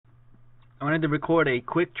I wanted to record a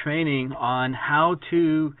quick training on how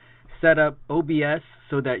to set up OBS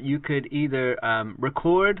so that you could either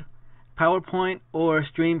record PowerPoint or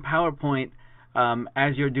stream PowerPoint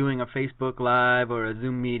as you're doing a Facebook Live or a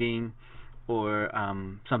Zoom meeting or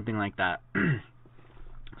something like that.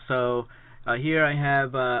 So here I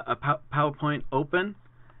have a PowerPoint open,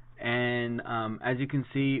 and as you can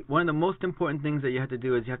see, one of the most important things that you have to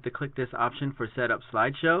do is you have to click this option for Setup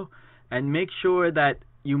Slideshow and make sure that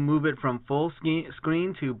you move it from full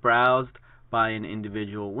screen to browsed by an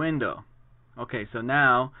individual window. Okay, so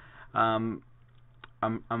now I'm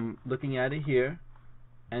looking at it here,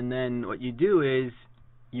 and then what you do is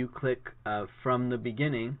you click from the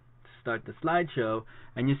beginning to start the slideshow,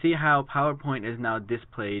 and you see how PowerPoint is now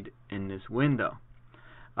displayed in this window.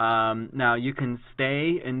 Now you can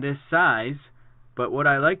stay in this size, but what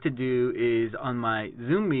I like to do is on my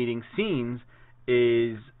Zoom meeting scenes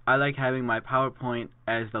is I like having my PowerPoint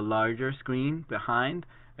as the larger screen behind,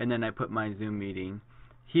 and then I put my Zoom meeting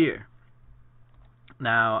here.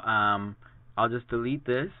 Now I'll just delete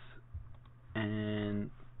this,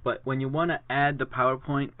 but when you want to add the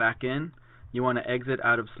PowerPoint back in, you want to exit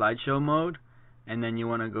out of slideshow mode, and then you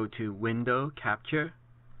want to go to Window Capture,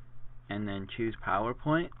 and then choose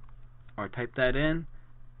PowerPoint, or type that in,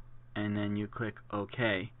 and then you click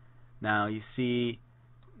OK. Now you see,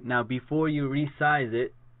 now before you resize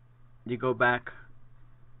it, you go back.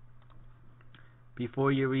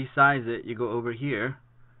 Before you resize it, you go over here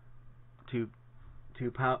to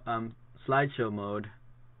slideshow mode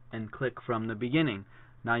and click from the beginning.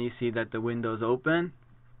 Now you see that the window's open.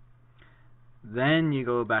 Then you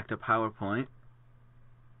go back to PowerPoint,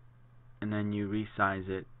 and then you resize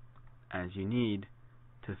it as you need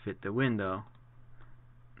to fit the window.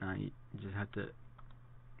 Now you just have to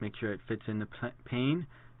make sure it fits in the pane,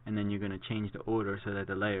 and then you're going to change the order so that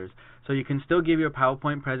the layers. So you can still give your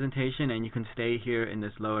PowerPoint presentation, and you can stay here in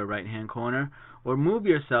this lower right hand corner, or move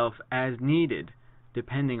yourself as needed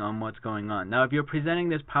depending on what's going on. Now if you're presenting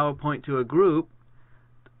this PowerPoint to a group,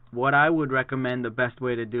 what I would recommend, the best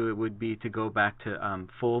way to do it would be to go back to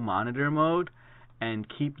full monitor mode and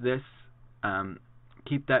keep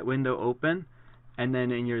that window open, and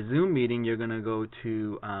then in your Zoom meeting you're going to go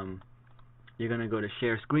to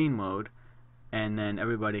share screen mode, and then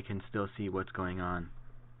everybody can still see what's going on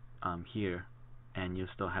here, and you'll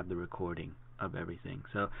still have the recording of everything.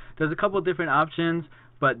 So there's a couple different options,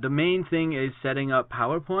 but the main thing is setting up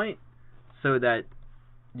PowerPoint so that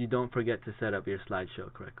you don't forget to set up your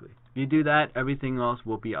slideshow correctly. If you do that, everything else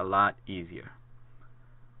will be a lot easier.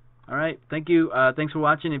 Alright, thank you. Thanks for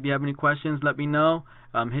watching. If you have any questions, let me know.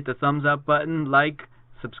 Hit the thumbs up button, like,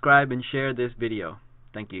 subscribe, and share this video.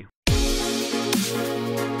 Thank you.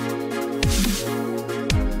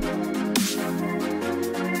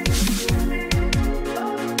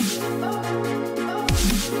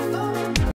 Oh,